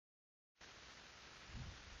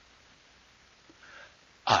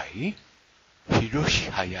I, Hiroshi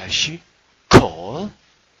Hayashi, call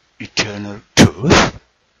eternal truth,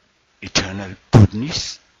 eternal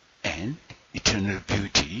goodness, and eternal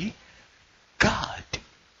beauty, God,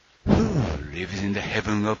 who lives in the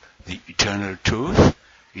heaven of the eternal truth,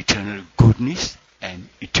 eternal goodness, and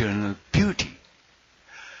eternal beauty.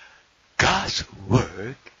 God's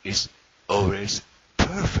work is always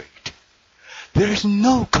perfect. There is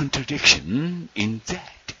no contradiction in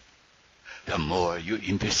that. The more you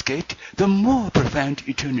investigate, the more profound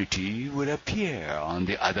eternity will appear on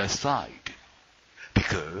the other side.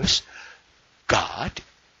 Because God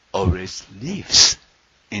always lives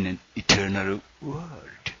in an eternal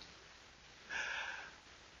world.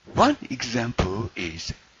 One example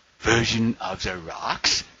is Virgin of the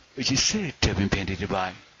Rocks, which is said to have been painted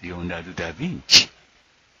by Leonardo da Vinci.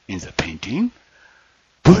 In the painting,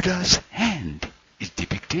 Buddha's hand is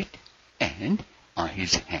depicted, and on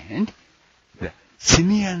his hand, the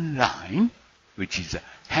simian line, which is the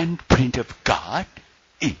handprint of God,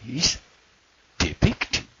 is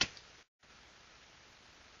depicted.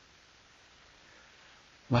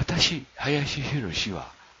 私、林博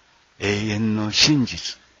は永遠の真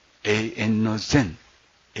実、永遠の善、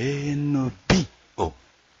永遠の美を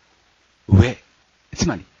上、つ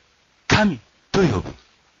まり神と呼ぶ。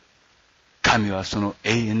神はその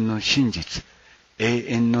永遠の真実、永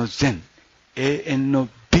遠の善、永遠の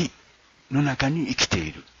美の中に生きて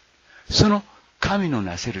いる。その神の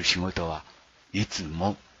なせる仕事はいつ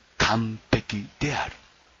も完璧である。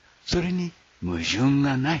それに矛盾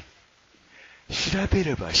がない。調べ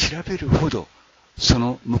れば調べるほど、そ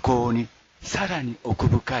の向こうにさらに奥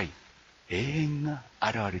深い永遠が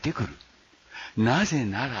現れてくる。なぜ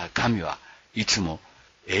なら神はいつも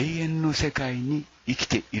永遠の世界に生き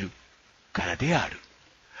ているからである。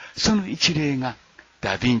その一例が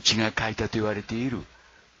ダ・ヴィンチが描いたと言われている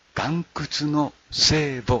岩窟の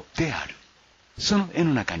聖母である。その絵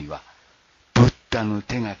の中にはブッダの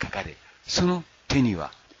手が描かれ、その手に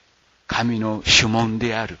は神の主紋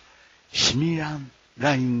であるシミラン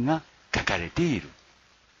ラインが書かれている。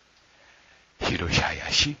Hiroshi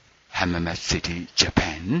Hayashi, Hammamet City,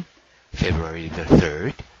 Japan, February the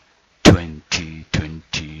 3rd,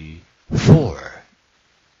 2024.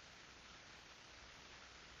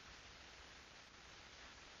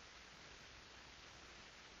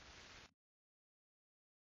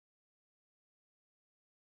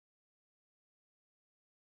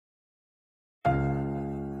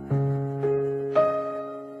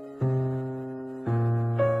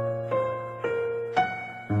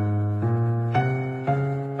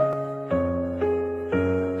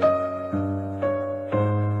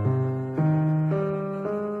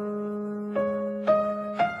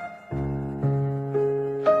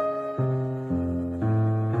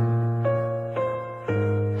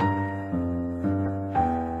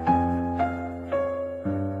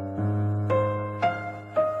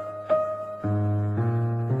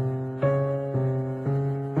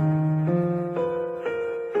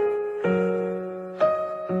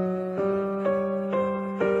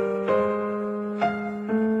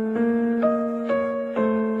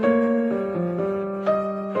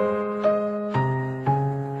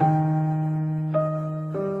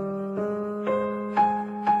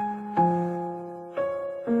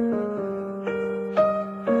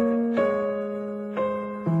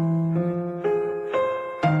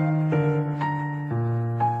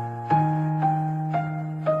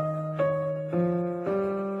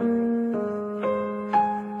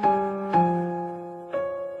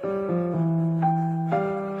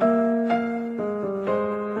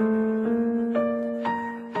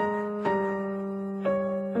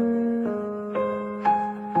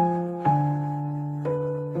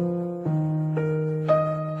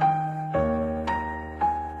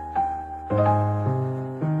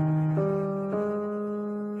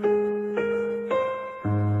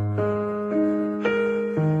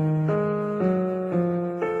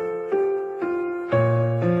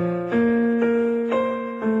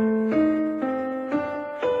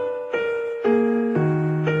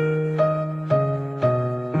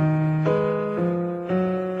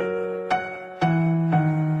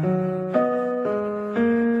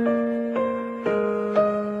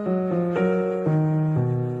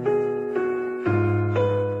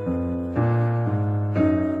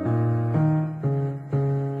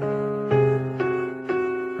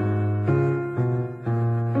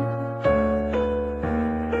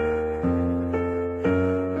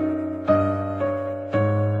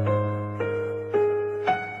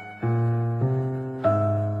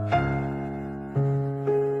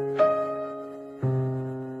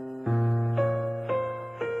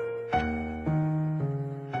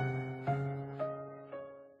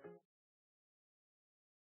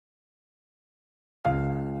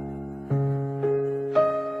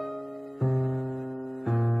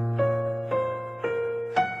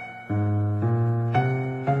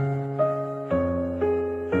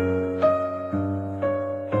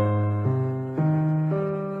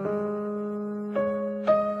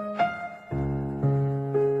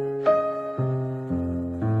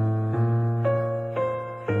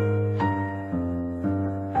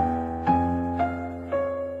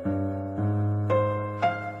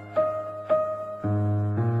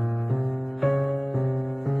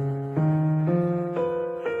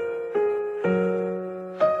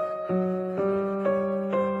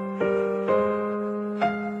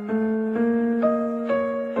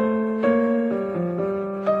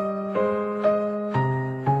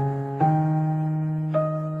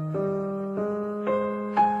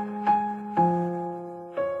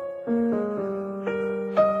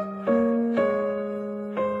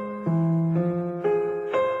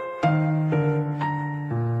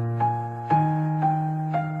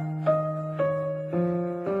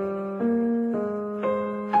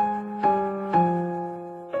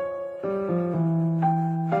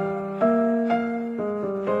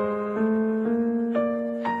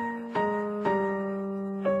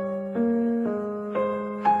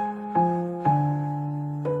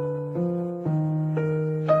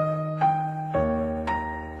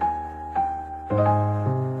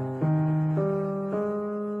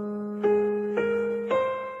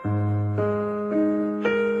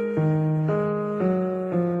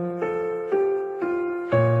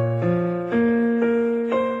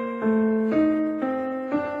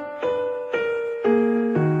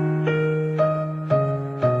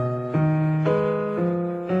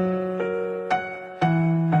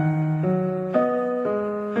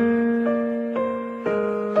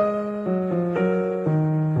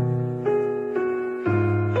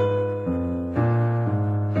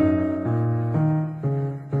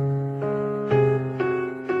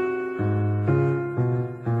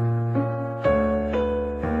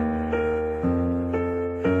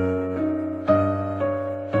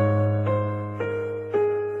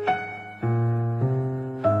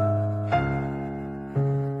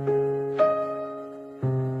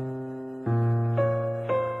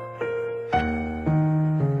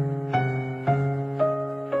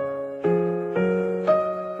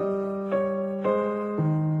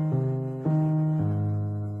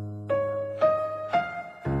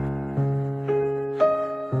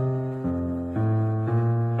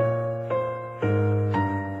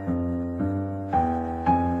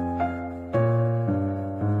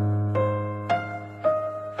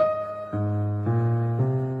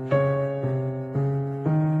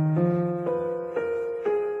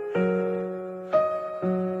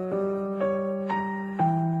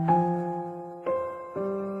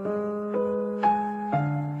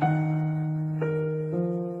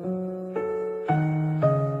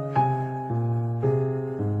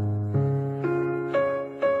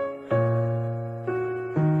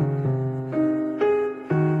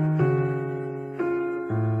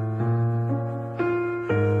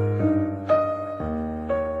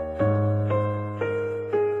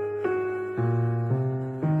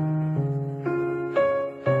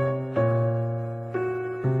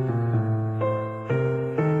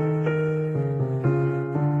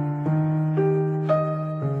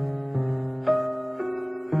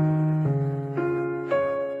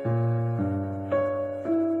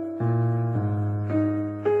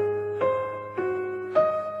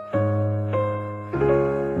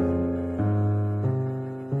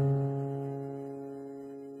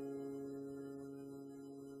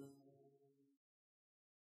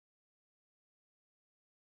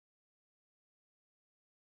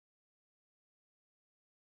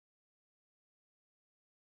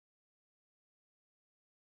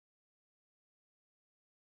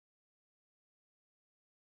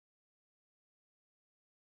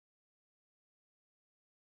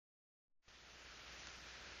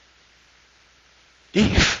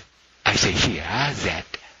 If I say here that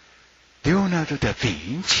Leonardo da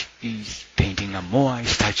Vinci is painting a Moai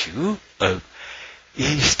statue of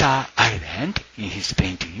Easter Island in his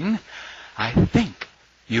painting, I think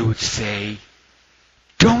you would say,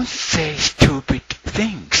 "Don't say stupid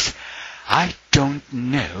things. I don't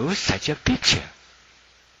know such a picture."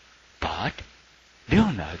 But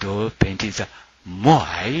Leonardo painted the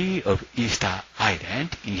Moai of Easter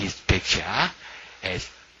Island in his picture as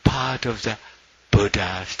part of the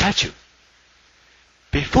Buddha statue.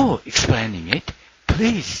 Before explaining it,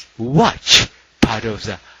 please watch part of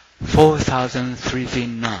the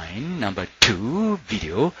 4339 number 2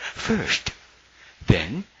 video first.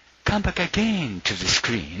 Then come back again to the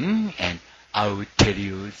screen and I will tell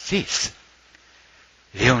you this.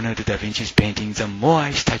 Leonardo da Vinci is painting the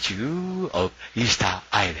Moai statue of Easter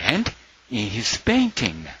Island in his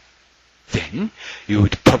painting. Then you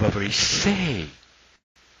would probably say,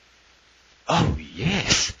 "Oh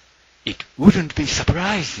yes, it wouldn't be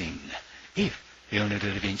surprising if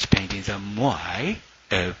Leonardo da Vinci painted the Moai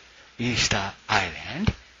of Easter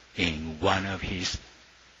Island in one of his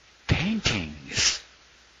paintings."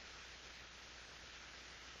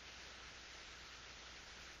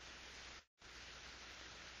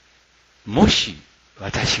 もし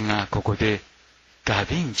私がここでダ・ヴ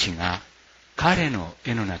ィンチが彼の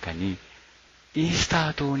絵の中にイース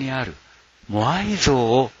ター島にあるモアイ像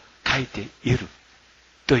を描いている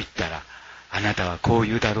と言ったら、あなたはこう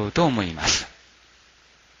言うだろうと思います。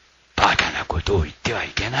バカなことを言ってはい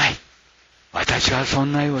けない。私はそ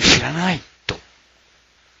んな絵を知らないと。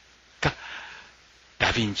が、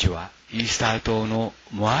ダ・ヴィンチはイースター島の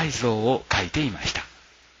モアイ像を描いていました。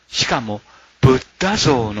しかもブッダ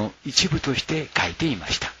像の一部として描いていま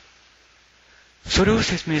した。それを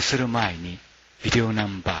説明する前に、ビデオナ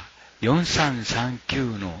ンバー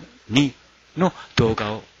 4339-2 の動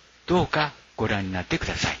画をどうかご覧になってく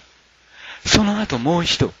ださい。その後もう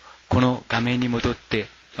一度、この画面に戻って、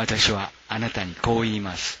私はあなたにこう言い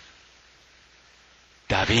ます。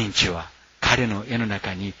ダ・ヴィンチは彼の絵の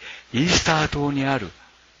中にイースター島にある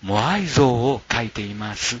モアイ像を描いてい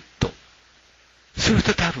ますと。する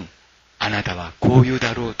と多分、あなたはこう言う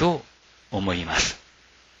だろうと思います。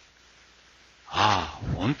ああ、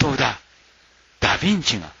本当だ。ダ・ヴィン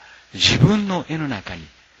チが自分の絵の中に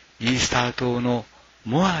イースター島の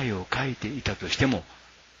モアイを描いていたとしても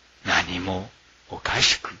何もおか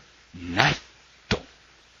しくないと。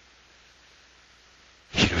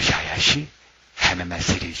Hiroshi Hayashi, Hamama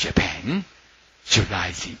City, Japan,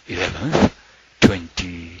 July the 11th,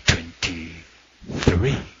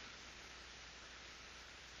 2023.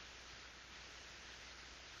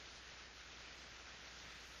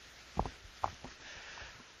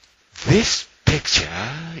 This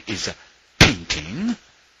picture is a painting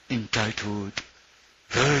entitled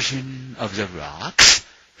Version of the Rocks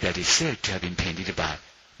that is said to have been painted by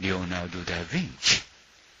Leonardo da Vinci.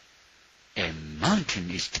 A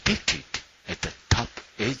mountain is depicted at the top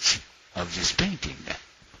edge of this painting.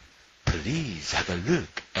 Please have a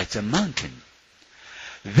look at the mountain.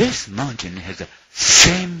 This mountain has the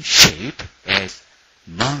same shape as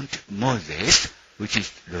Mount Moses, which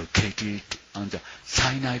is located on the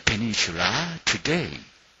Sinai Peninsula today.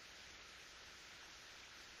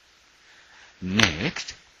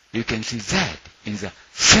 Next, you can see that in the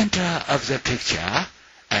center of the picture,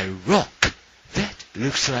 a rock that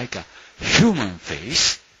looks like a human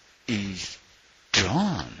face is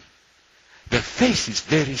drawn. The face is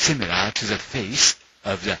very similar to the face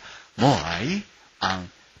of the Moai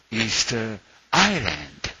on Easter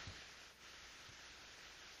Island.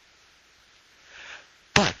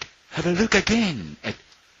 But have a look again at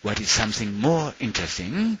what is something more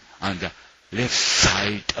interesting on the left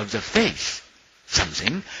side of the face.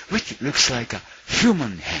 Something which looks like a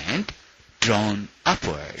human hand drawn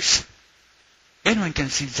upwards. Anyone can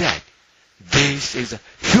see that this is a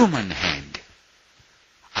human hand.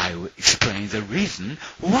 I will explain the reason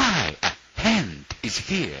why a hand is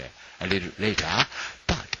here a little later,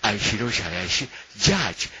 but I, Hiroshi Hayashi,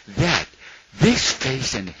 judge that this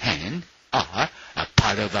face and hand are a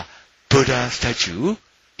part of a Buddha statue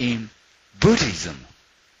in Buddhism.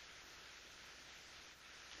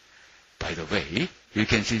 By the way, you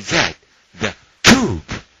can see that the tube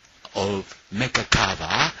of Mecca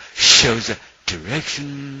Kaaba shows the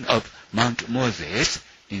direction of Mount Moses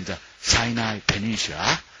in the Sinai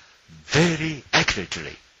Peninsula very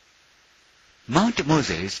accurately. Mount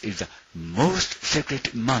Moses is the most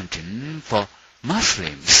sacred mountain for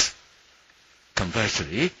Muslims.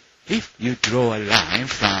 Conversely, if you draw a line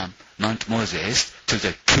from Mount Moses to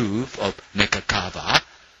the tube of Mecca Kaaba,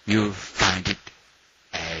 you find it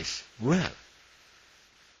as well.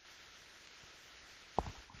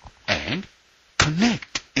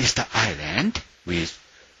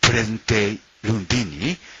 de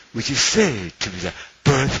Lumbini, which is said to be the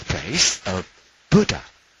birthplace of Buddha.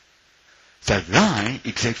 The line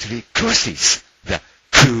exactly crosses the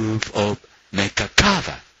cube of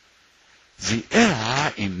Mekakava. The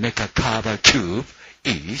error in Mekakava cube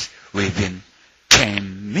is within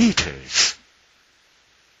 10 meters.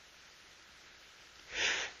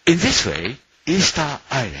 In this way, Easter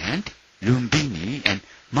Island, Lumbini, and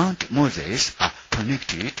Mount Moses are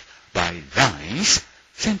connected by lines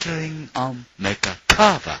centering on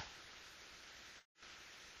Mekakava.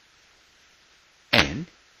 And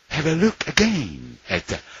have a look again at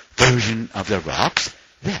the version of the rocks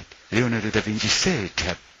that Leonardo da Vinci said to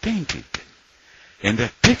have painted. In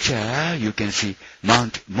the picture, you can see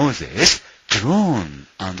Mount Moses drawn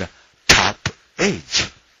on the top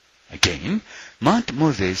edge. Again, Mount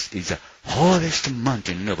Moses is the holiest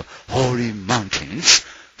mountain of holy mountains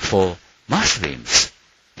for Muslims.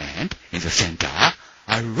 And in the center,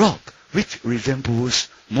 a rock which resembles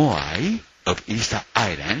Moai of Easter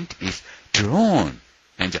Island is drawn,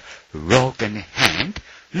 and the rock and hand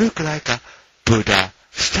look like a Buddha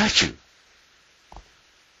statue.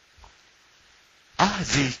 Are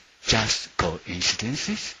these just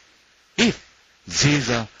coincidences? If these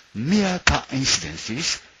are mere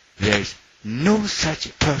coincidences, there is no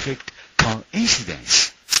such perfect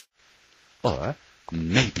coincidence. Or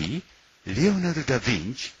maybe Leonardo da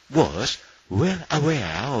Vinci was well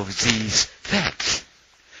aware of these facts.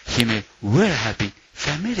 He may well have been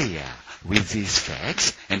familiar with these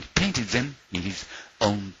facts and painted them in his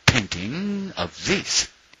own painting of this.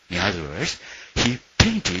 In other words, he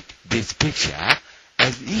painted this picture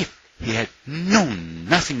as if he had known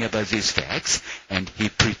nothing about these facts, and he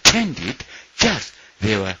pretended just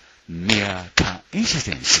they were mere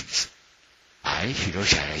coincidences. I,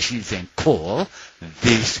 Hiroshi Hayashi, then call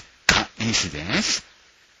this coincidence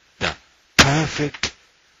the perfect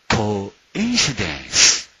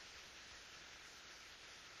coincidence.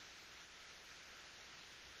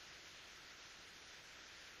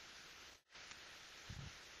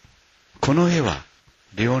 この絵は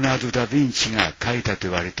レオナルド・ダ・ヴィンチが描いたと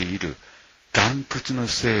言われている岩窟の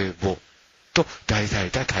聖母と題さ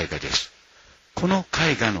れた絵画です。この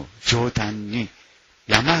絵画の上端に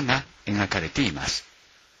山が描かれています。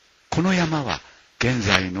この山は現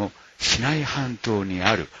在のシナイ半島に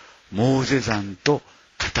あるモーゼ山と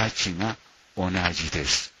形が同じで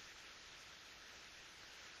す。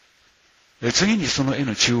次にその絵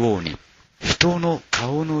の中央に人の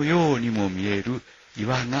顔のようにも見える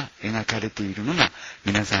岩が描かれているのが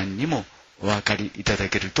皆さんにもお分かりいただ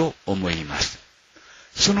けると思います。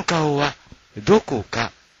その顔はどこ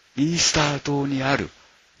かイースター島にある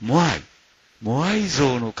モアイ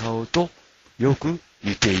像の顔とよく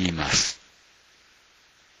似ています。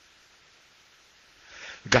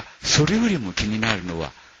が、それよりも気になるの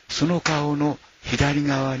は、その顔の左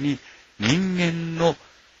側に人間の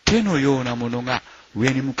手のようなものが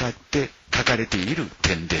上に向かって描かれている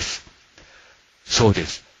点です。そうで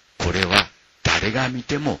す。これは誰が見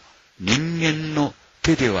ても人間の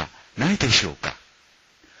手ではないでしょうか。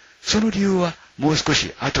その理由はもう少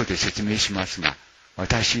し後で説明しますが、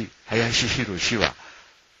私、林博は、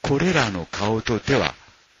これらの顔と手は、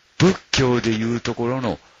仏教でいうところ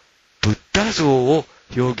のブッダ像を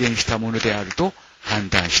表現したものであると判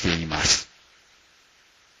断しています。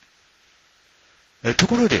と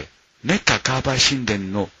ころで、メッカカーバ神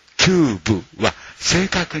殿の旧部は正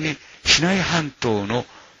確にシナイ半島の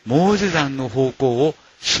モーゼ山の方向を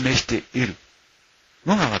示している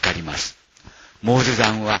のがわかります。モーゼ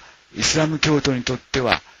山はイスラム教徒にとって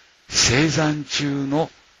は聖山中の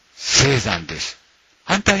聖山です。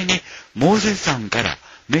反対にモーゼ山から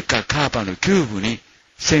メッカカーバの旧部に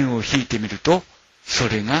線を引いてみるとそ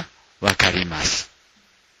れがわかります。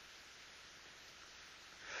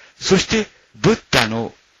そしてブッダ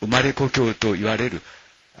の生まれ故郷と言われ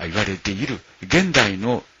ている現代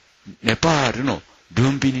のネパールのル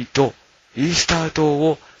ンビニとイースター島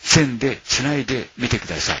を線でつないでみてく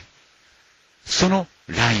ださい。その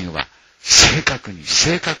ラインは正確に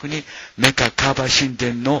メッカカーバ神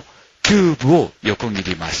殿の旧部を横切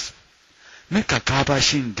ります。メッカカーバ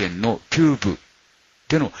神殿の旧部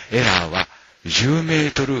でのエラーは10メ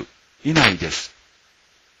ートル以内です。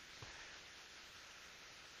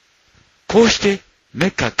こうしてメ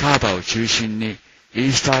ッカカーバを中心にイ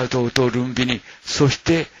ースター島とルンビニ、そし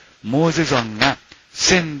てモーゼ山が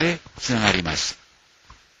線でつながります。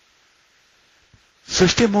そ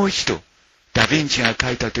してもう一度、ダヴィンチが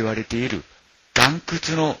描いたと言われている岩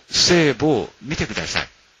窟の聖母を見てください。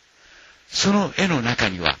その絵の中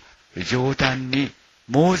には上端に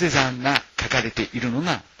モーゼ山が描かれているの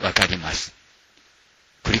がわかります。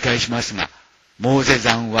繰り返しますが、モーゼ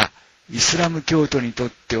山はイスラム教徒にとっ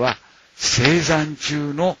ては聖山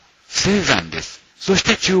中の聖山です。そし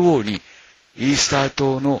て中央にイースター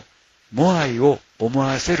島のモアイを思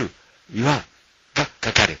わせる岩が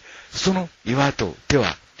描かれ、その岩と手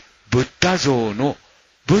はブッダ像の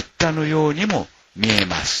ブッダのようにも見え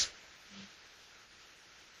ます。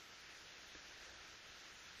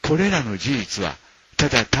これらの事実はた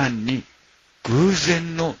だ単に偶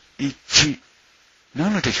然の一致な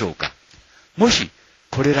のでしょうか。もし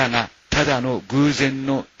これらがただの偶然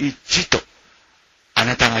の一致とあ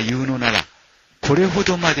なたが言うのなら、これほ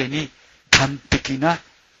どまでに完璧な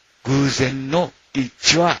偶然の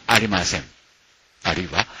一致はありません。あるい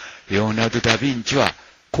はレオナルド・ダ・ヴィンチは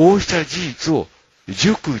こうした事実を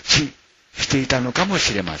熟知していたのかも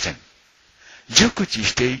しれません。熟知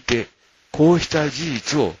していてこうした事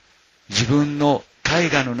実を自分の絵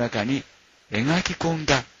画の中に描き込ん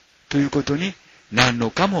だということになる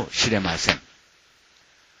のかもしれません。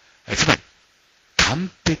つまり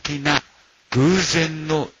完璧な偶然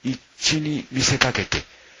の一致に見せかけて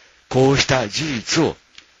こうした事実を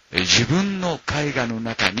自分の絵画の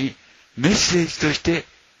中にメッセージとして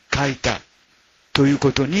書いたという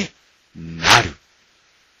ことになる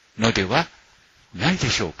のではないで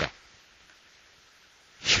しょうか。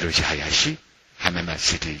Hiroshi Hayashi, Hamama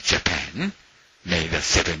City, Japan, May the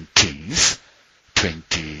 17th,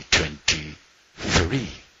 2023.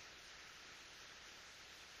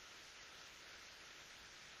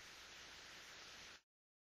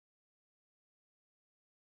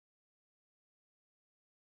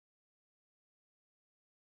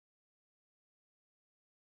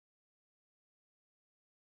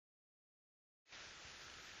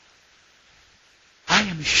 I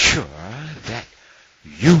am sure that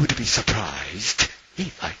you would be surprised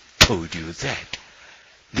if I told you that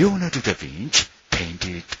Leonardo da Vinci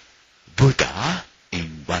painted Buddha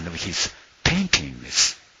in one of his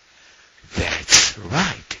paintings. That's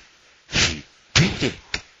right, he did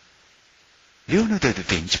it. Leonardo da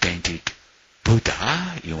Vinci painted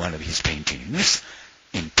Buddha in one of his paintings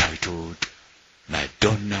entitled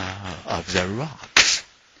Madonna of the Rocks.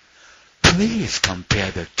 Please compare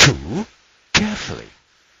the two carefully.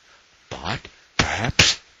 But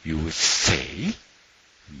perhaps you would say,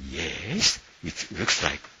 yes, it looks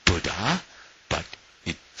like Buddha, but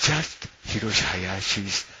it's just Hiroshi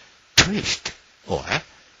Hayashi's twist. Or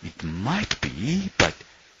it might be, but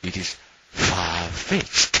it is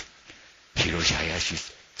far-fetched. Hiroshi Hayashi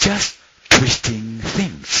is just twisting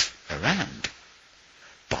things around.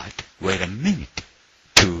 But wait a minute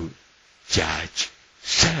to judge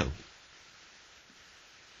so.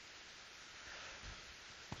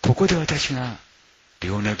ここで私がレ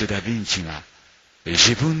オナルド・ダ・ヴィンチが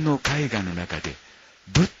自分の絵画の中で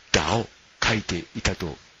ブッダを描いていたと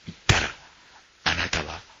言ったら、あなた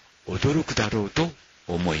は驚くだろうと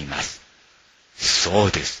思います。そ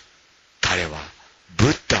うです。彼はブ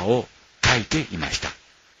ッダを描いていました。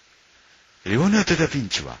レオナルド・ダ・ヴィン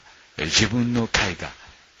チは自分の絵画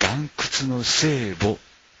岩窟の聖母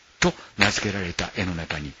と名付けられた絵の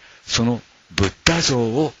中にそのブッダ像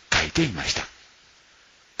を描いていました。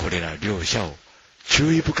これら両者を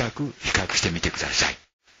注意深く比較してみてください。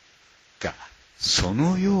が、そ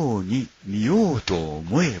のように見ようと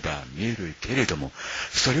思えば見えるけれども、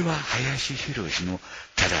それは林博の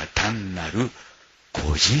ただ単なる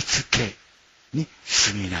こじつけに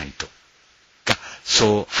過ぎないと。が、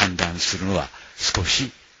そう判断するのは少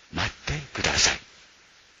し待ってください。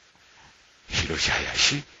Hiroshi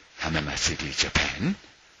Hayashi, Hamama City, Japan,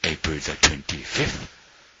 April the 25th,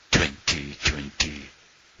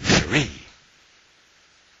 2023.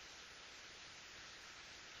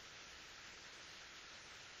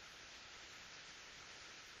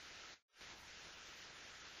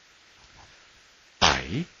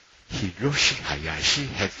 I, Hiroshi Hayashi,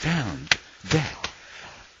 have found that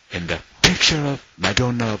in the picture of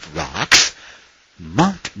Madonna of Rocks,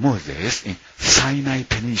 Mount Moses in Sinai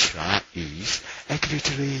Peninsula is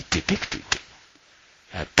accurately depicted.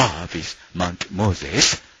 Above is Mount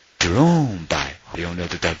Moses, drawn by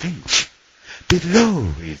Leonardo da Vinci.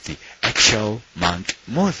 Below is the actual Mount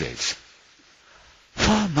Moses.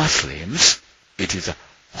 For Muslims, it is the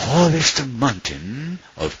holiest mountain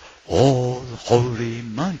of all holy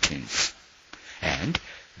mountains. And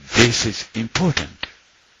this is important.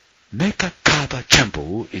 Mecca Kaaba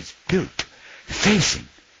temple is built facing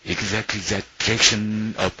exactly that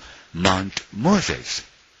direction of Mount Moses.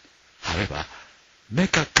 However,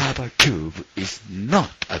 Mecca Kaaba cube is not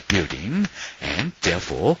a building, and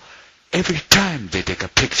therefore, every time they take a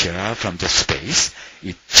picture from the space,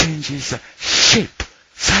 it changes the shape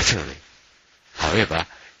subtly. However,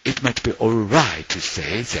 it might be alright to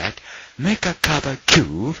say that Mecca Kaaba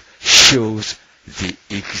cube shows the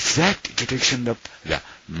exact direction of the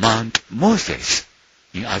Mount Moses.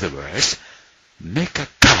 In other words, Mecca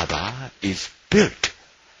Kaaba is built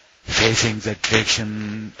facing the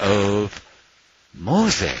direction of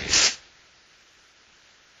Moses.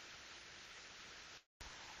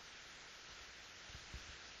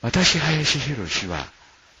 私、林博は、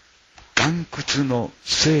岩窟の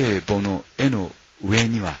聖母の絵の上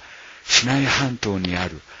には、シナイ半島にあ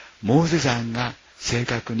るモーゼ山が正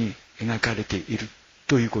確に描かれている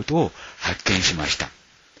ということを発見しました。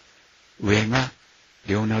上が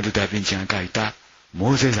レオナルド・ダ・ヴィンチが描いた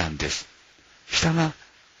モーゼ山です。下が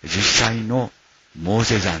実際のモー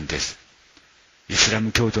ゼ山です。イスラ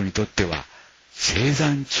ム教徒にとっては聖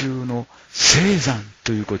山中の聖山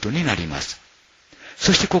ということになります。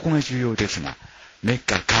そしてここが重要ですが、メッ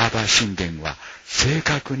カ・カーバ神殿は正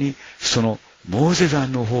確にそのモーゼ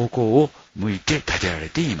山の方向を向いて建てられ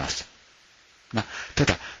ています。た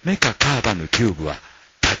だ、メッカ・カーバのキューブは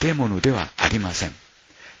建物ではありません。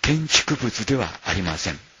建築物ではありませ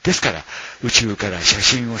ん。ですから、宇宙から写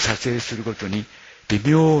真を撮影するごとに微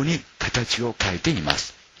妙に形を変えていま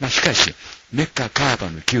す。しかし、メッカ・カーバ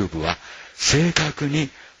のキューブは正確に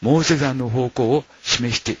モーゼ山の方向を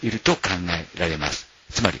示していると考えられます。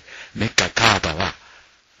つまり、メッカ・カーバは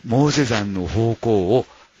モーゼ山の方向を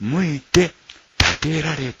向いて建て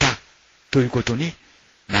られたということに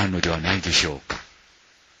なるのではないでしょうか。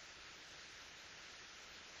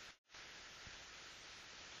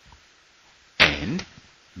And,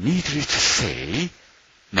 needless to say,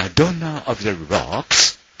 Madonna of the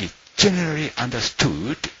Rocks is generally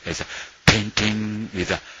understood as a painting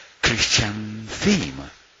with a Christian theme.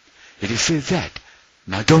 It is said that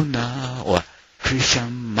Madonna or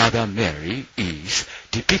Christian Mother Mary is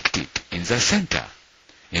depicted in the center.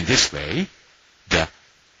 In this way, the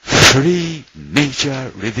three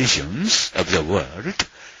major religions of the world,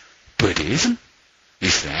 Buddhism,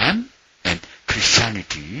 Islam, and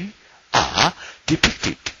Christianity, are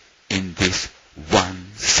depicted in this one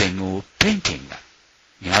single painting.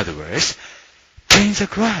 In other words, Cain the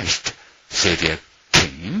Christ, Savior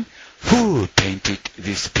King, who painted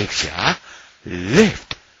this picture,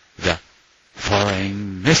 left the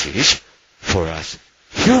following message for us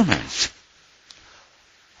humans.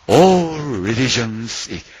 All religions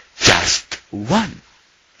is just one,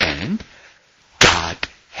 and God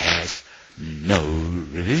has no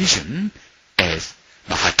religion, as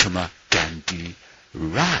Mahatma Gandhi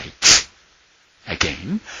writes.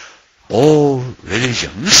 Again, all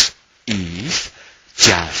religions is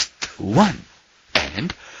just one,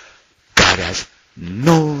 and God has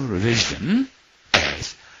no religion,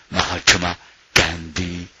 as Mahatma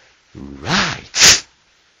Gandhi writes.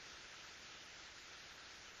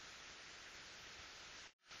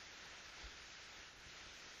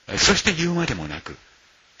 そして言うまでもなく、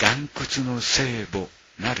岩窟の聖母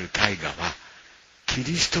なる絵画は、キ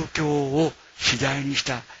リスト教を主題にし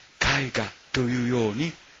た絵画というよう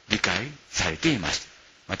に理解されています。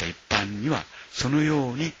また一般にはその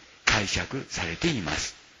ように解釈されていま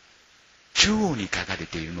す。中央に書かれ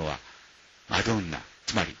ているのはマドンナ、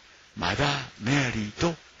つまりマダー・メアリー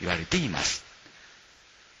と言われています。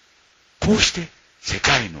こうして世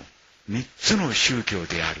界の3つの宗教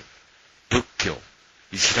である仏教、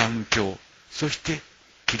イスラム教、そして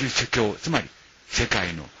キリスト教、つまり世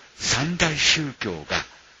界の三大宗教が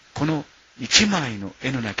この一枚の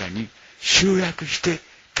絵の中に集約して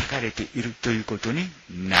描かれているということに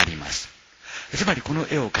なります。つまりこの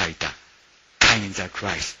絵を描いたカイン・ザ・ク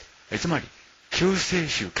ライスト、つまり救世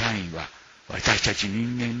主カインは私たち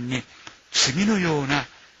人間に次のような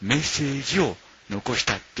メッセージを残し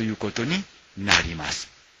たということになります。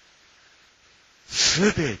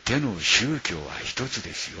すべての宗教は一つ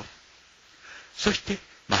ですよ。そして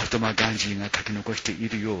マハトマ・ガンジーが書き残してい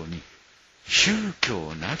るように、宗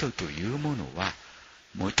教などというものは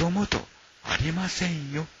もともとありませ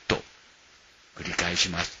んよと繰り返し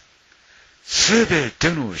ます。すべ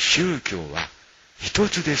ての宗教は一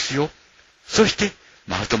つですよ。そして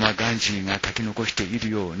マハトマ・ガンジーが書き残している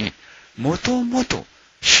ように、もともと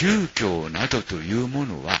宗教などというも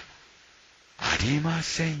のはありま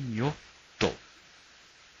せんよと。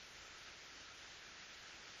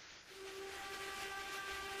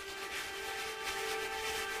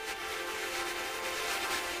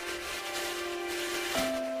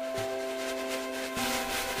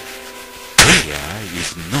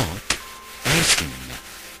Is not asking.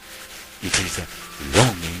 It is a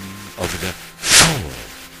longing of the soul.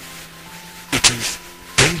 It is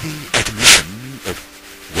daily admission of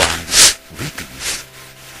one's weakness.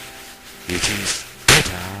 It is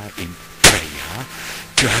better in prayer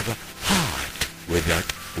to have a heart without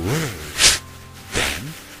words than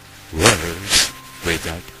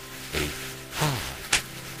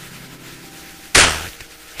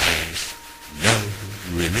no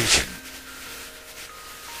religion。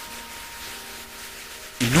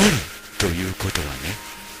 祈るということはね、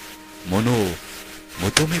ものを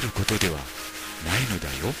求めることではないのだ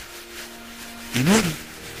よ。祈る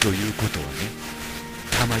ということはね、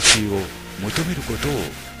魂を求めることを言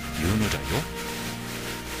うのだよ。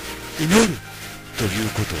祈るという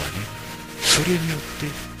ことはね、それによって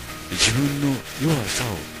自分の弱さ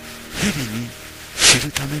を日々に知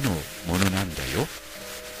るためのものなんだよ。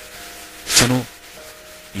その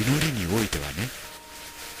祈りにおいてはね、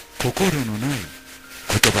心のない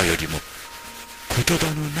言葉よりも言葉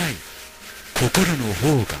のない心の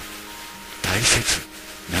方が大切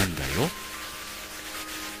なんだよ。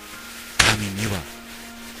神には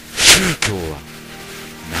宗教は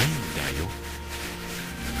ないんだよ。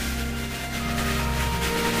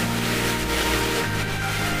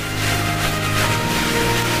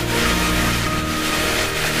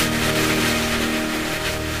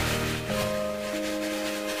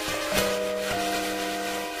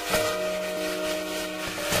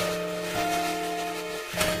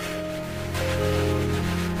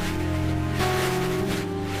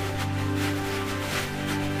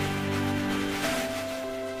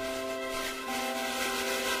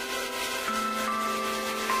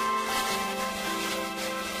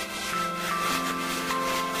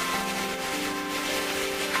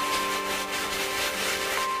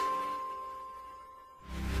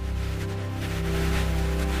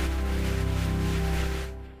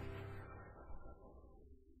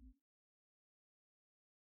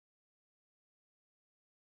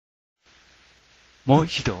もう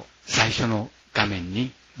一度最初の画面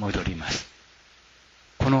に戻ります。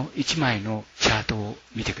この1枚のチャートを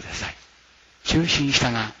見てください。中心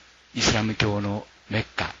下がイスラム教のメッ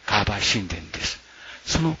カカーバ神殿です。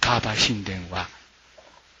そのカーバ神殿は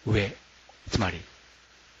上、つまり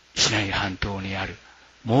シナイ半島にある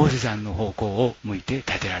モーゼ山の方向を向いて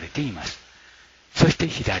建てられています。そして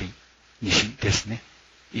左、西ですね。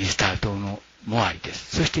イースター島のモアイで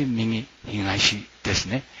す。そして右、東です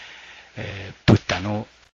ね。仏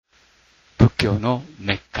教の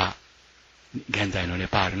メッカ、現在のネ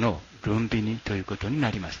パールのルンビニということに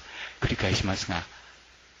なります。繰り返しますが、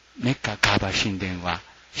メッカカーバ神殿は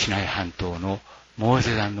シナイ半島のモー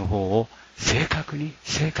ゼ山の方を正確に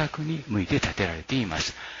向いて建てられていま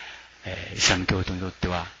す。イスラム教徒にとって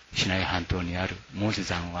はシナイ半島にあるモーゼ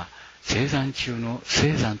山は聖山中の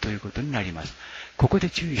聖山ということになります。ここで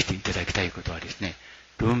注意していただきたいことはですね、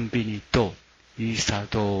ルンビニとイースター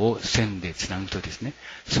島を線でつなぐとですね、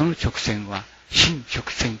その直線は新直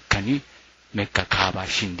線下にメッカカーバ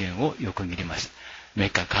神殿を横切ります。メ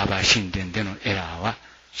ッカカーバ神殿でのエラーは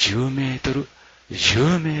10メ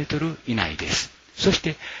ートル以内です。そし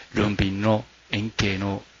てルンビンの円形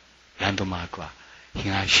のランドマークは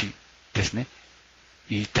東ですね、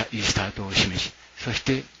イースター島を示し、そし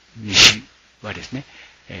て西はですね、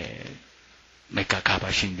メッカカーバ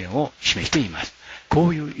神殿を示しています。こ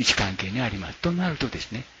ういう位置関係にあります。となるとで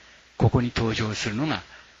すね、ここに登場するのが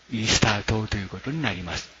イースター島ということになり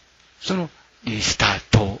ます。そのイースター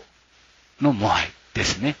島のモアイで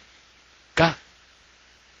すね、が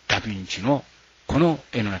ダ・ヴィンチのこの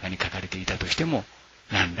絵の中に描かれていたとしても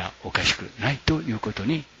何らおかしくないということ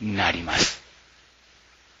になります。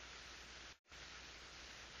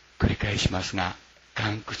繰り返しますが、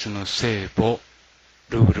岩窟の聖母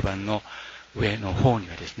ルーブル版の上の方に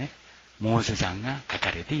はですね、モーゼ山が描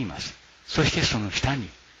かれています。そしてその下に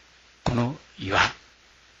この岩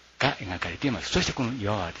が描かれています。そしてこの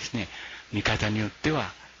岩はですね、見方によって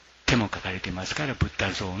は手も描かれていますからブッ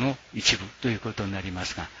ダ像の一部ということになりま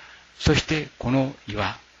すが、そしてこの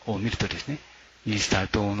岩を見るとですね、イースター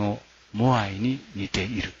島のモアイに似て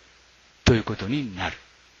いるということになる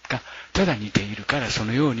が、ただ似ているからそ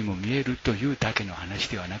のようにも見えるというだけの話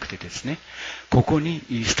ではなくてですね、ここに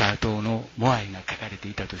イースター島のモアイが描かれて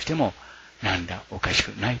いたとしても何らおかしく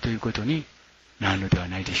ないということになるのでは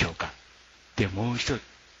ないでしょうか。で、もう一度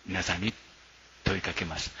皆さんに問いかけ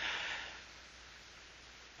ます。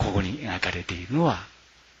ここに描かれているのは、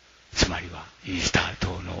つまりはイースター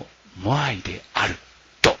島のモアイである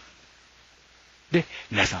と。で、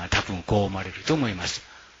皆さんは多分こう思われると思います。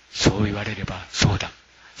そう言われればそうだ。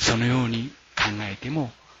そのように考えて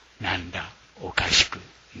も何らおかしく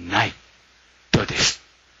ないとです。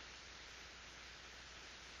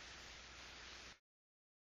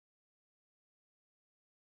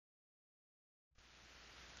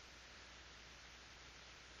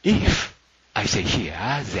If I say here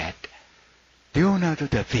that Leonardo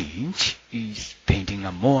da Vinci is painting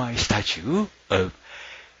a Moai statue of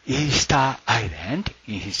Easter Island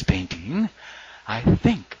in his painting, I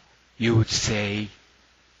think you would say,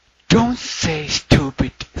 "Don't say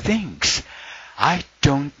stupid things.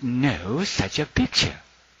 know such a picture.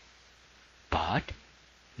 But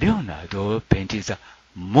Leonardo painted the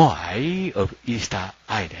Moai of Easter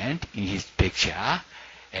Island in his picture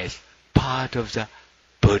as part of the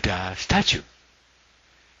Buddha statue.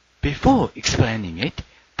 Before explaining it,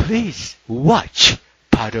 please watch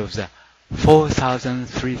part of the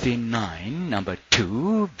 4339 number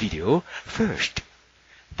 2 video first.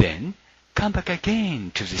 Then come back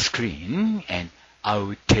again to the screen and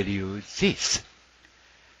I'll tell you this.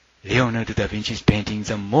 Leonardo da Vinci's painting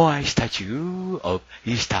the Moai statue of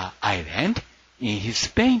Easter Island in his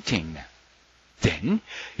painting. Then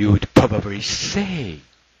you would probably say,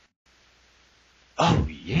 oh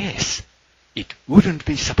yes, it wouldn't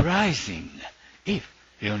be surprising if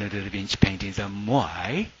Leonardo da Vinci painted the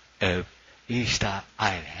Moai of Easter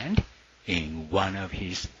Island in one of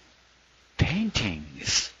his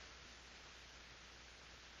paintings.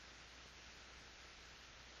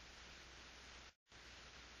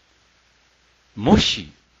 も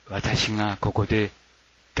し私がここで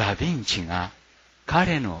ダ・ヴィンチが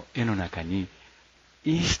彼の絵の中に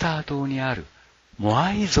イースター島にあるモ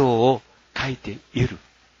アイ像を描いている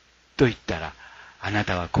と言ったら、あな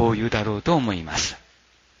たはこう言うだろうと思います。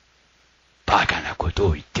バカなこと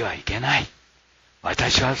を言ってはいけない。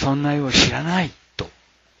私はそんな絵を知らないと。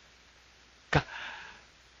が、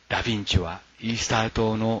ダ・ヴィンチはイースター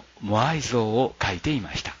島のモアイ像を描いてい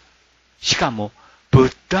ました。しかもブ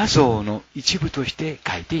ッダ像の一部として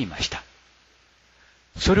描いていました。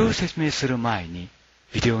それを説明する前に、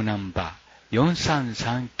ビデオナンバ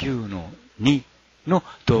ー 4339-2 の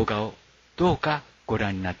動画をどうかご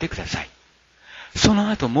覧になってください。その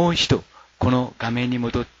後もう一度、この画面に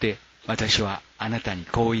戻って、私はあなたに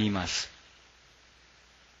こう言います。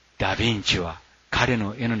ダ・ヴィンチは彼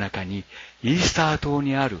の絵の中にイースター島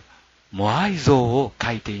にあるモアイ像を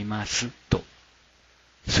描いていますと。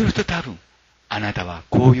すると多分、あなたは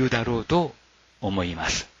こう言うだろうと思いま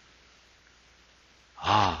す。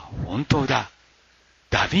ああ、本当だ。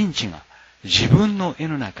ダ・ヴィンチが自分の絵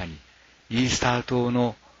の中にイースター島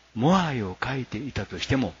のモアイを描いていたとし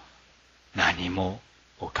ても何も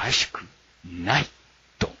おかしくない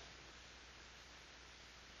と。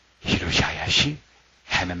Hiroshi Hayashi,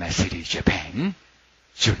 Hamama City, Japan,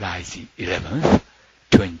 July the 11th,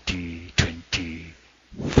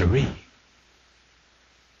 2023.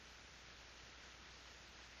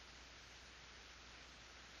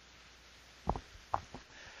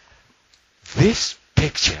 This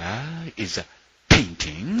picture is a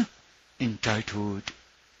painting entitled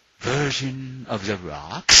Virgin of the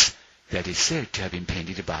Rocks that is said to have been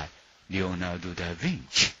painted by Leonardo da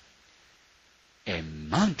Vinci. A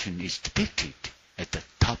mountain is depicted at the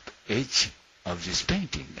top edge of this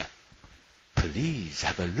painting. Please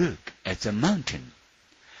have a look at the mountain.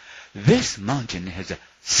 This mountain has the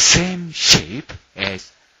same shape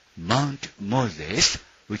as Mount Moses,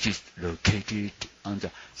 which is located on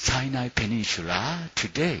the Sinai Peninsula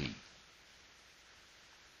today.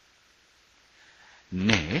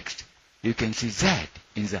 Next, you can see that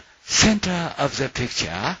in the center of the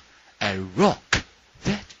picture, a rock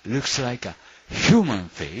that looks like a human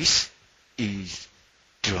face is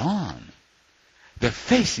drawn. The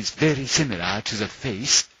face is very similar to the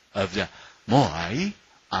face of the Moai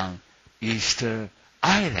on Easter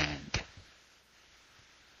Island.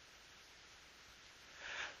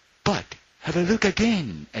 But have a look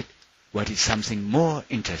again at what is something more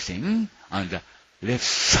interesting on the left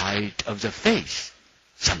side of the face.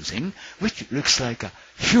 Something which looks like a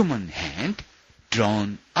human hand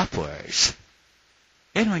drawn upwards.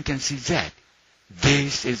 Anyone can see that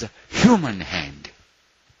this is a human hand.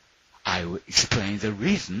 I will explain the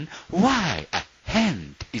reason why a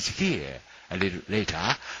hand is here a little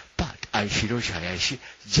later, but I, Hiroshi Hayashi,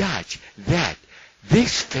 judge that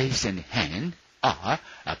this face and hand are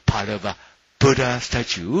a part of a Buddha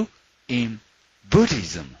statue in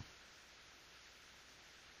Buddhism.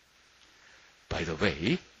 By the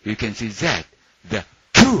way, you can see that the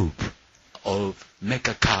cube of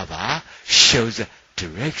Merkaba shows the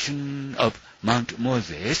direction of Mount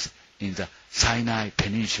Moses in the Sinai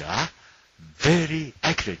Peninsula very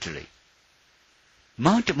accurately.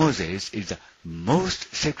 Mount Moses is the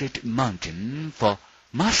most sacred mountain for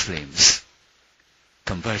Muslims.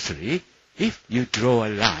 Conversely, if you draw a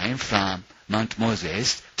line from Mount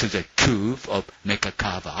Moses to the cube of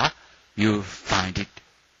Merkaba, you find it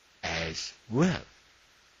as well.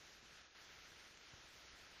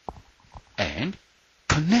 And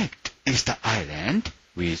connect Easter Island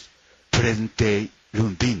with present-day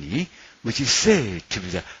Lumbini, which is said to be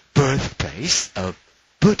the birthplace of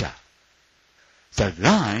Buddha. The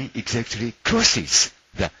line exactly crosses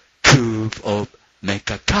the cube of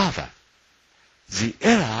Merkaba. the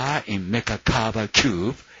error in Merkaba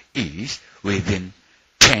cube is within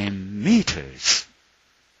 10 meters.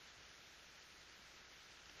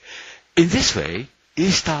 In this way,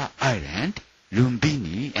 Easter Island,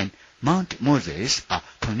 Lumbini, and Mount Moses are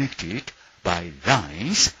connected by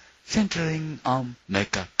lines centering on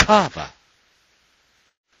Merkaba.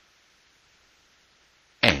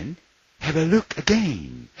 And have a look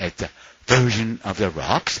again at the version of the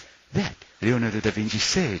rocks that Leonardo da Vinci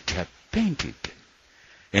said to have painted.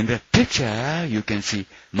 In the picture, you can see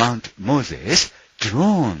Mount Moses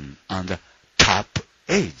drawn on the top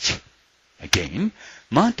edge. Again,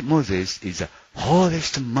 Mount Moses is the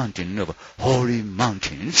holiest mountain of holy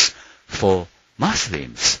mountains for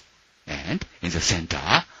Muslims. And in the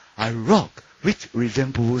center, a rock which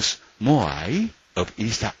resembles Moai of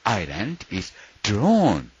Easter Island is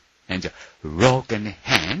drawn, and the rock and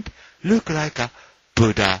hand look like a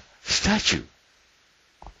Buddha statue.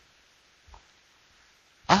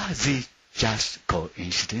 Are these just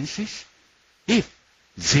coincidences? If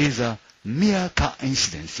these are mere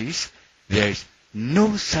coincidences, there is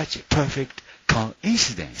no such perfect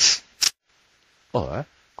coincidence. Or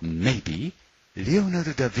maybe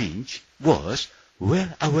Leonardo da Vinci was well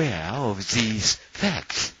aware of these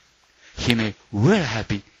facts. He may well have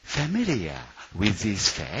been familiar with these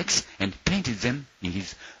facts and painted them in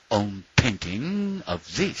his own painting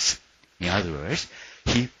of this. In other words,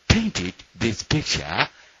 he painted this picture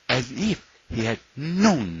as if he had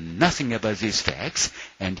known nothing about these facts,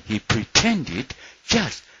 and he pretended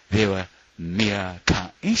just they were mere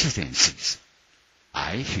coincidences.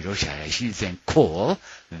 I, Hiroshi Hayashi, then call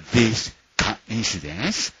this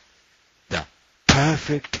coincidence the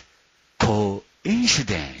perfect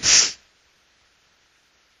coincidence.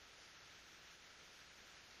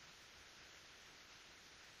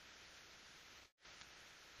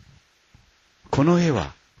 この絵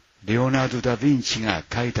はレオナルド・ダ・ヴィンチが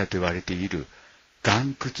描いたと言われている岩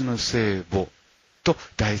窟の聖母と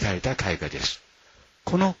題された絵画です。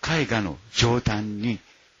この絵画の上端に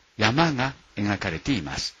山が描かれてい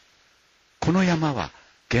ます。この山は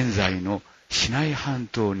現在のシナイ半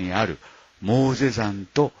島にあるモーゼ山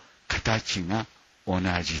と形が同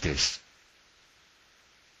じです。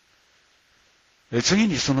次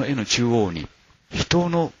にその絵の中央に人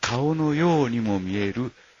の顔のようにも見え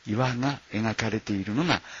る岩が描かれているの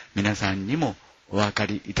が皆さんにもお分か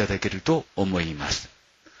りいただけると思います。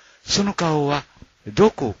その顔はど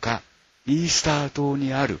こかイースター島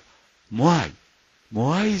にあるモ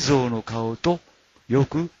アイ像の顔とよ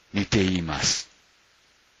く似ています。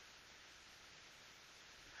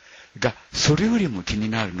が、それよりも気に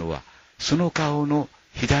なるのは、その顔の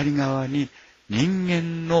左側に人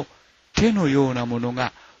間の手のようなもの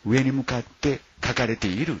が上に向かって描かれて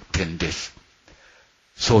いる点です。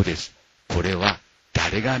そうです。これは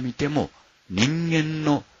誰が見ても人間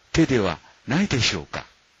の手ではないでしょうか。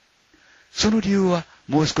その理由は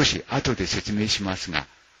もう少し後で説明しますが、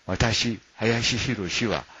私、林博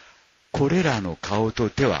は、これらの顔と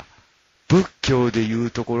手は、仏教でい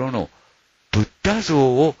うところのブッダ像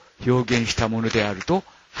を表現したものであると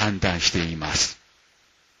判断しています。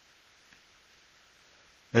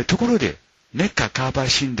ところで、メッカカーバ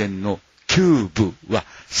神殿の旧部は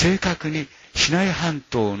正確にシナイ半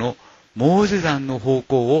島のモーゼ山の方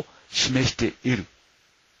向を示している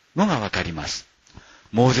のがわかります。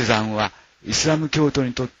モーゼ山はイスラム教徒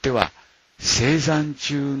にとっては聖山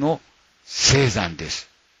中の聖山です。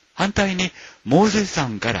反対にモーゼ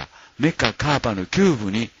山からメッカカーバの旧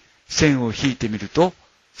部に線を引いてみると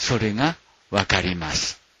それがわかりま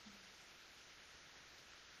す。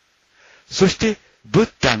そしてブ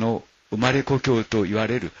ッダの生まれ故郷と言わ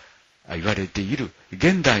れている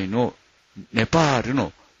現代のネパール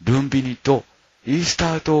のルンビニとイース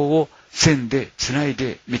ター島を線でつない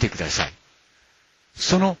でみてください。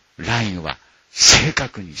そのラインは正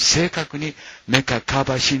確にメッカカー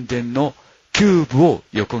バ神殿の旧部を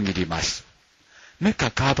横切ります。メッ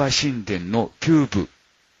カカーバ神殿の旧部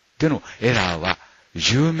でのエラーは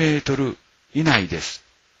10メートル以内です。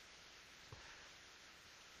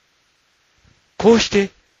こうして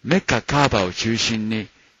メッカカーバを中心に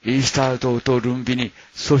イースター島とルンビニ、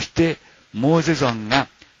そしてモーゼ山が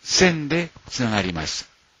線でつながります。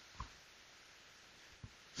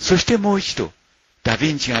そしてもう一度、ダ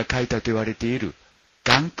ヴィンチが描いたと言われている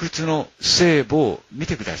岩窟の聖母を見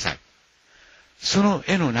てください。その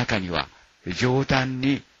絵の中には上端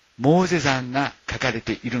にモーゼ山が描かれ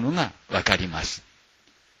ているのがわかります。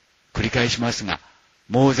繰り返しますが、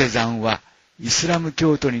モーゼ山はイスラム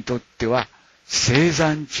教徒にとっては聖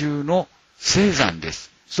山中の聖山です。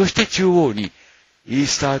そして中央にイー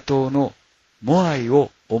スター島のモアイ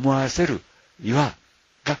を思わせる岩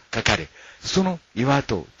が書かれ、その岩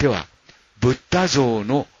と手はブッダ像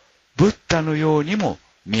のブッダのようにも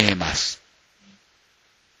見えます。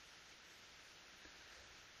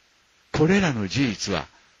これらの事実は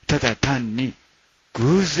ただ単に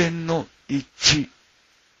偶然の一致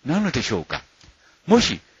なのでしょうか。も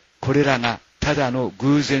しこれらがただの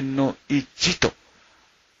偶然の一致と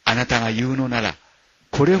あなたが言うのなら、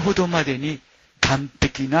これほどまでに完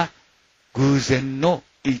璧な偶然の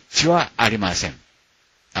一致はありません。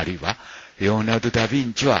あるいはレオナルド・ダ・ヴィ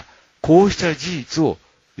ンチはこうした事実を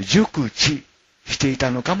熟知してい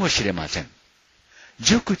たのかもしれません。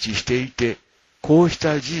熟知していて、こうし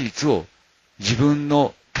た事実を自分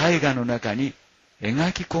の絵画の中に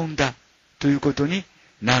描き込んだということに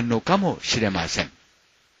なるのかもしれません。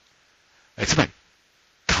つまり、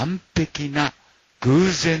完璧な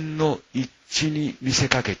偶然の一致に見せ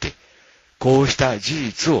かけて、こうした事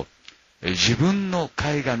実を自分の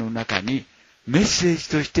絵画の中にメッセージ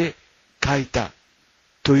として書いた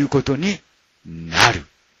ということになる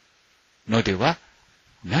のでは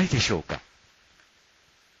ないでしょうか。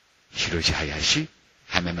Hiroshi Hayashi,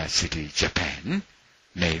 Hamama City, Japan,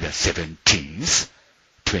 May the 17th,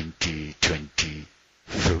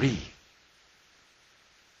 2023.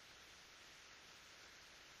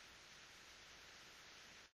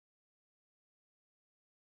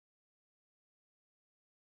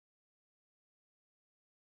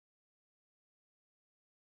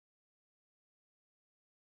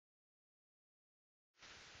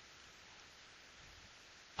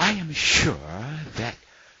 I am sure that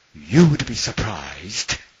you would be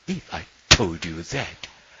surprised if I told you that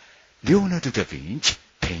Leonardo da Vinci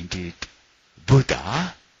painted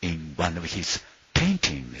Buddha in one of his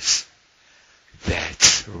paintings.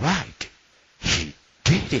 That's right, he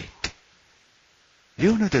did it.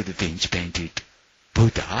 Leonardo da Vinci painted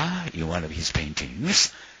Buddha in one of his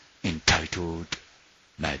paintings entitled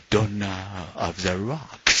Madonna of the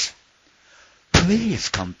Rocks. Please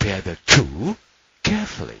compare the two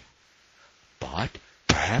carefully. But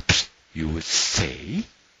perhaps you would say,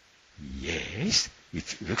 yes,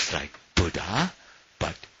 it looks like Buddha,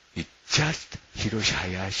 but it's just Hiroshi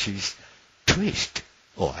Hayashi's twist.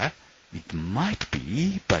 Or it might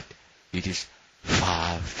be, but it is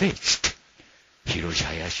far-fetched. Hiroshi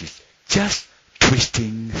Hayashi is just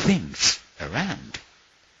twisting things around.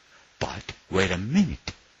 But wait a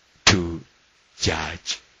minute to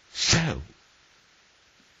judge so.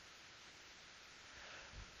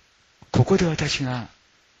ここで私が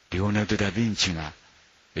レオナルド・ダ・ヴィンチが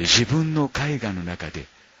自分の絵画の中で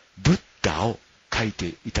ブッダを描い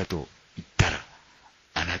ていたと言ったら、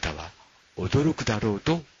あなたは驚くだろう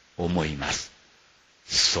と思います。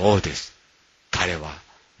そうです。彼は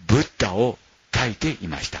ブッダを描いてい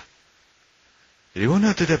ました。レオ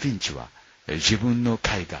ナルド・ダ・ヴィンチは自分の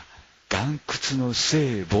絵画岩窟の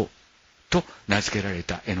聖母と名付けられ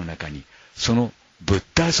た絵の中にそのブッ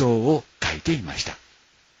ダ像を描いていました。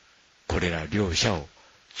これら両者を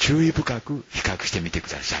注意深く比較してみてく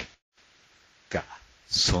ださい。が、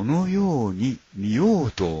そのように見よ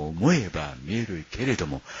うと思えば見えるけれど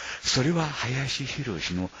も、それは林博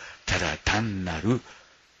のただ単なる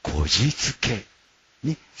こじつけ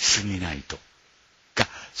に過ぎないと。が、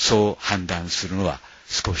そう判断するのは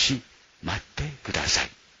少し待ってください。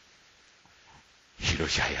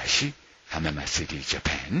Hiroshi Hayashi, Hamama City,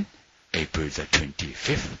 Japan, April the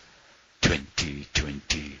 25th,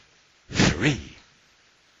 2023.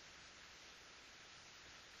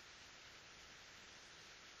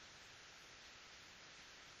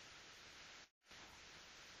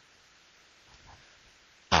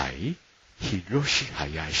 I, Hiroshi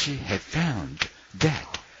Hayashi, have found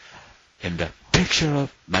that in the picture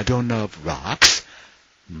of Madonna of Rocks,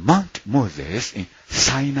 Mount Moses in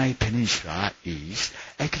Sinai Peninsula is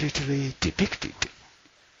accurately depicted.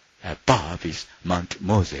 Above is Mount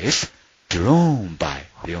Moses, drawn by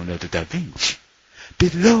Leonardo da Vinci.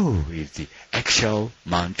 Below is the actual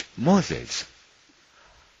Mount Moses.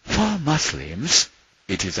 For Muslims,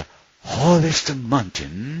 it is the holiest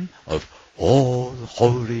mountain of all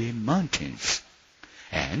holy mountains.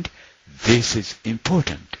 And this is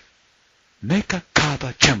important. Mecca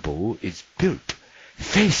Kaaba temple is built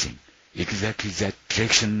facing exactly that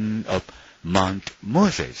direction of Mount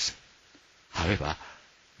Moses. However,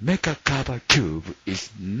 Mecca Kaaba cube is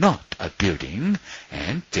not a building,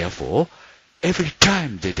 and therefore, every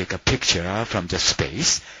time they take a picture from the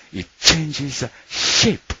space, it changes the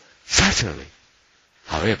shape subtly.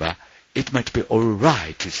 However, it might be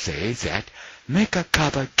alright to say that Mecca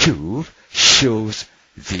Kaaba cube shows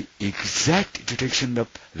the exact direction of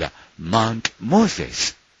the Mount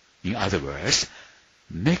Moses. In other words,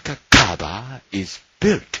 Mecca Kaaba is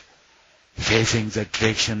built facing the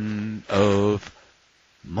direction of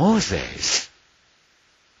Moses.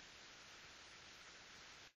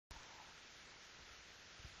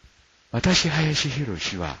 私、林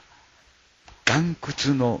博は、岩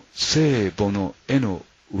窟の聖母の絵の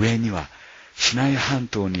上には、シナイ半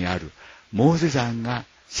島にあるモーゼ山が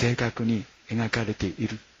正確に描かれてい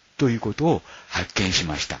るということを発見し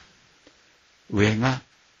ました。上が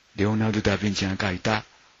レオナルド・ダ・ヴィンチが描いた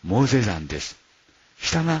モーゼ山です。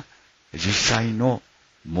下が実際の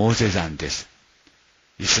モーゼ山です。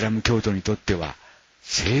イスラム教徒にとっては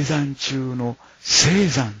聖山中の聖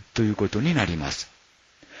山ということになります。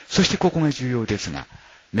そしてここが重要ですが、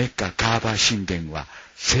メッカ・カーバ神殿は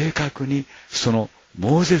正確にその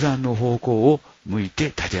モーゼ山の方向を向い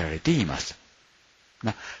て建てられています。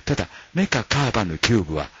ただ、メッカ・カーバのキュー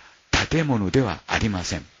ブは建物ではありま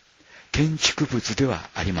せん。建築物では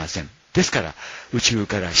ありません。ですから、宇宙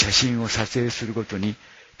から写真を撮影するごとに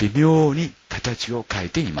微妙に形を変え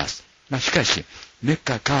ています。しかし、メッ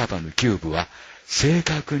カ・カーバのキューブは正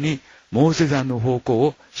確にモーゼ山の方向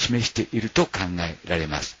を示していると考えられ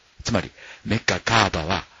ます。つまり、メッカ・カーバ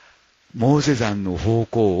はモーゼ山の方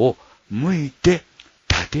向を向いて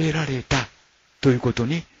建てられたということ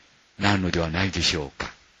になるのではないでしょう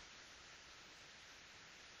か。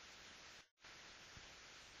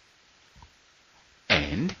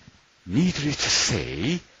And, needless to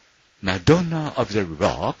say, Madonna of the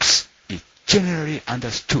Rocks is generally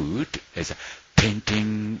understood as a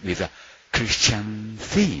painting with a Christian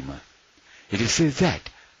theme. It is said that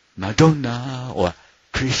Madonna or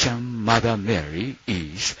Christian Mother Mary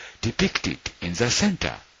is depicted in the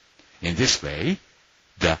center. In this way,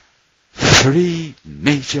 the three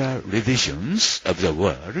major religions of the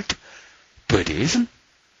world, Buddhism,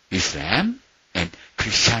 Islam, and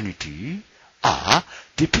Christianity, are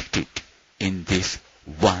depicted in this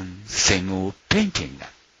one single painting.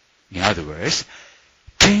 In other words,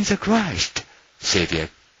 Cain the Christ, Savior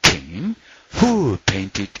King, who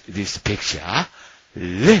painted this picture,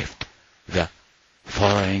 left the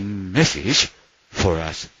following message for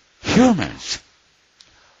us humans.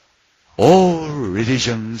 All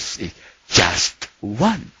religions is just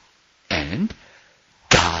one, and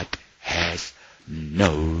God has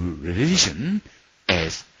no religion,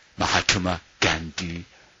 as Mahatma Gandhi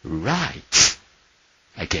writes.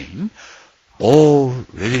 Again, all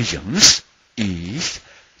religions is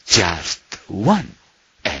just one,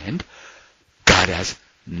 and God has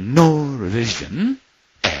no religion,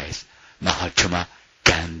 as Mahatma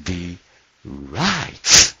Gandhi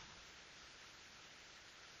writes.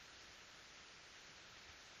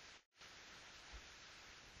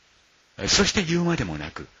 そして言うまでも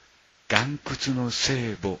なく、岩窟の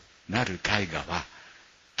聖母なる絵画は、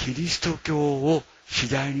キリスト教を主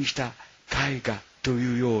題にした絵画と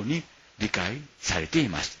いうように理解されてい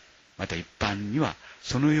ます。また一般には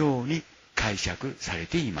そのように解釈され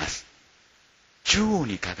ています。中央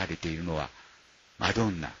に書かれているのはマド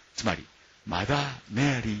ンナ、つまりマダー・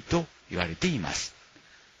メアリーと言われています。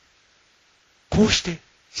こうして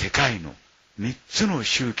世界の3つの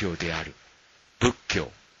宗教である仏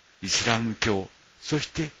教、イスラム教、そし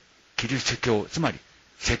てキリスト教、つまり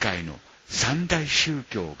世界の三大宗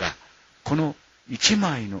教がこの一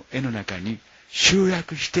枚の絵の中に集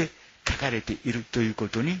約して描かれているというこ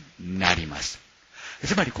とになります。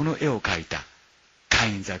つまりこの絵を描いたカ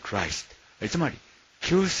イン・ザ・クライスト、つまり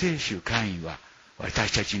救世主カインは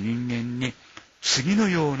私たち人間に次の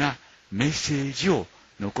ようなメッセージを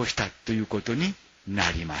残したということに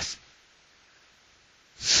なります。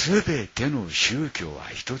すべての宗教は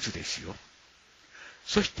一つですよ。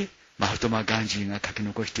そしてマハトマ・ガンジーが書き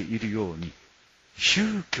残しているように、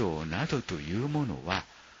宗教などというものは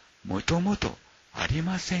もともとあり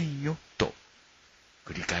ませんよと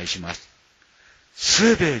繰り返します。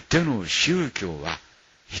すべての宗教は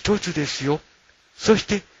一つですよ。そし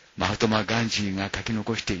てマハトマ・ガンジーが書き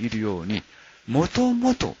残しているように、もと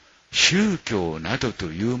もと宗教などと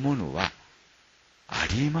いうものはあ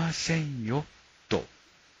りませんよと。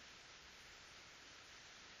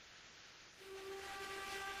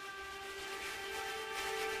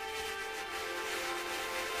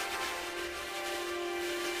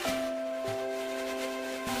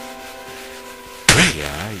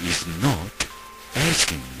Prayer is not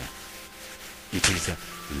asking. It is a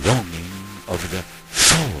longing of the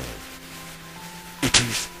soul. It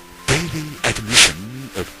is daily admission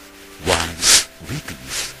of one's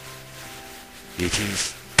weakness. It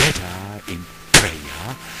is better in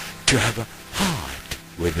prayer to have a heart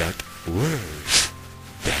without words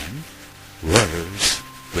than words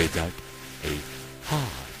without a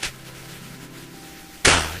heart.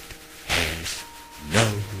 God has no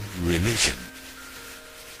religion.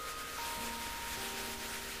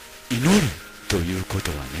 祈るというこ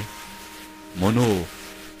とはね、ものを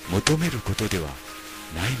求めることでは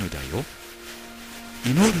ないのだよ。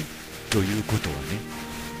祈るということはね、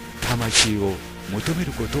魂を求め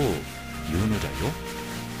ることを言うのだよ。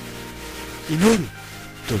祈る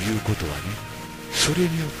ということはね、それ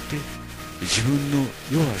によって自分の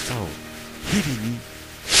弱さを日々に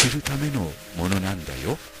知るためのものなんだ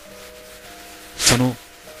よ。その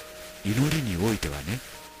祈りにおいてはね、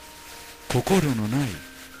心のない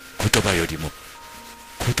言葉よりも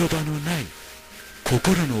言葉のない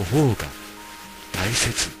心の方が大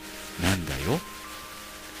切なんだよ。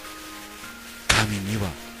神には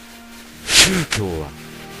宗教はな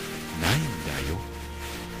いんだよ。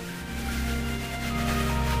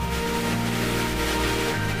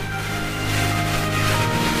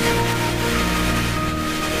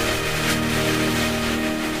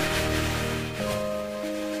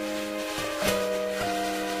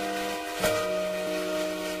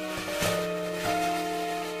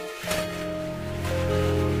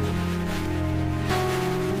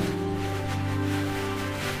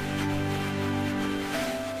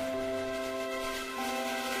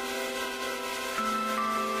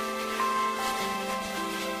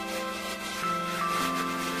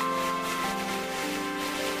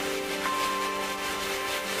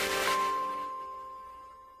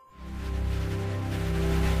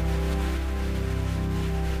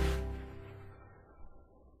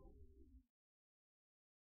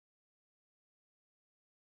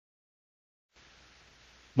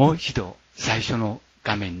もう一度最初の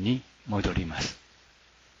画面に戻ります。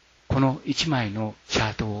この1枚のチ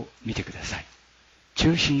ャートを見てください。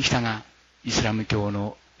中心下がイスラム教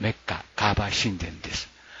のメッカ・カーバ神殿です。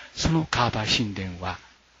そのカーバ神殿は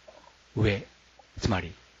上、つま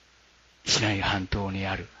りシナイ半島に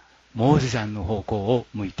あるモーゼ山の方向を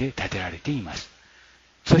向いて建てられています。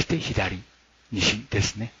そして左、西で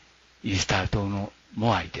すね。イースター島の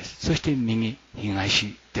モアイです。そして右、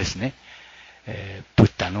東ですね。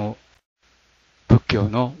仏教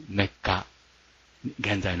のメッカ、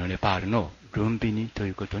現在のネパールのルンビニと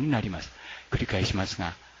いうことになります。繰り返します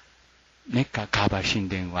が、メッカ・カーバ神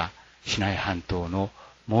殿はシナイ半島の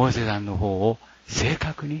モーゼ山の方を正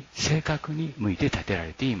確に向いて建てら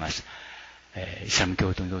れています。イスラム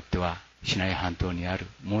教徒にとってはシナイ半島にある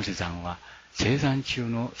モーゼ山は聖山中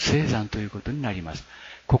の聖山ということになります。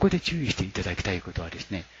ここで注意していただきたいことはで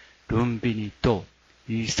すね、ルンビニと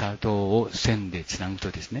イースター島を線でつなぐと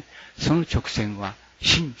ですね、その直線は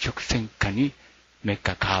真直線下にメッ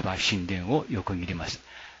カ・カーバ神殿を横切ります。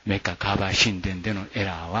メッカ・カーバ神殿でのエ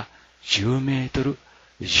ラーは10メ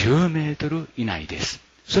ートル以内です。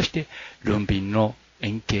そしてルンビンの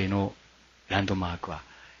円形のランドマークは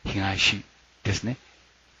東ですね、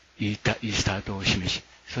イースター島を示し、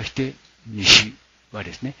そして西は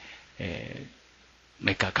ですね、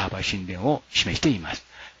メッカ・カーバ神殿を示しています。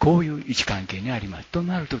こういう位置関係にあります。と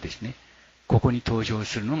なるとですね、ここに登場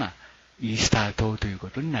するのがイースター島というこ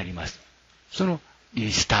とになります。そのイ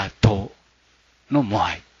ースター島のモ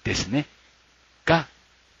アイですね、が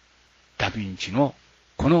ダ・ヴィンチの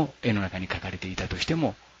この絵の中に描かれていたとして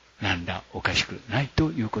も何らおかしくないと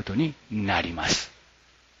いうことになります。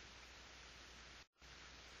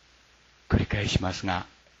繰り返しますが、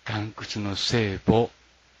岩窟の聖母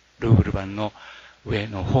ルーブル版の上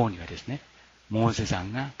の方にはですね、モーゼ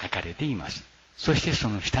山が描かれています。そしてそ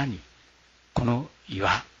の下にこの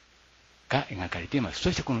岩が描かれています。そ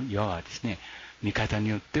してこの岩はですね、見方に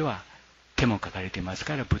よっては手も描かれています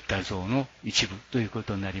からブッダ像の一部というこ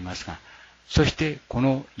とになりますが、そしてこ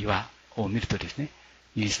の岩を見るとですね、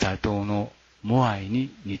イースター島のモアイ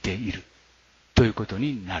に似ているということ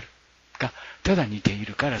になるが、ただ似てい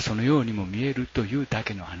るからそのようにも見えるというだ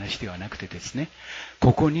けの話ではなくてですね、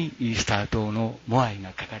ここにイースター島のモアイ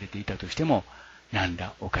が描かれていたとしても何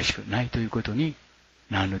らおかしくないということに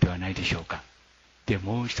なるのではないでしょうか。で、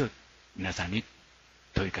もう一度皆さんに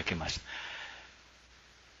問いかけます。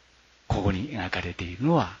ここに描かれている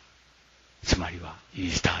のは、つまりはイ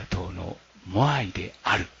ースター島のモアイで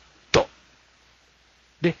あると。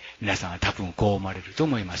で、皆さんは多分こう思われると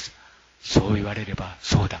思います。そう言われれば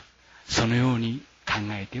そうだ。そのように考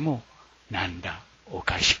えても何らお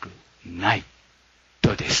かしくない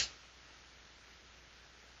とです。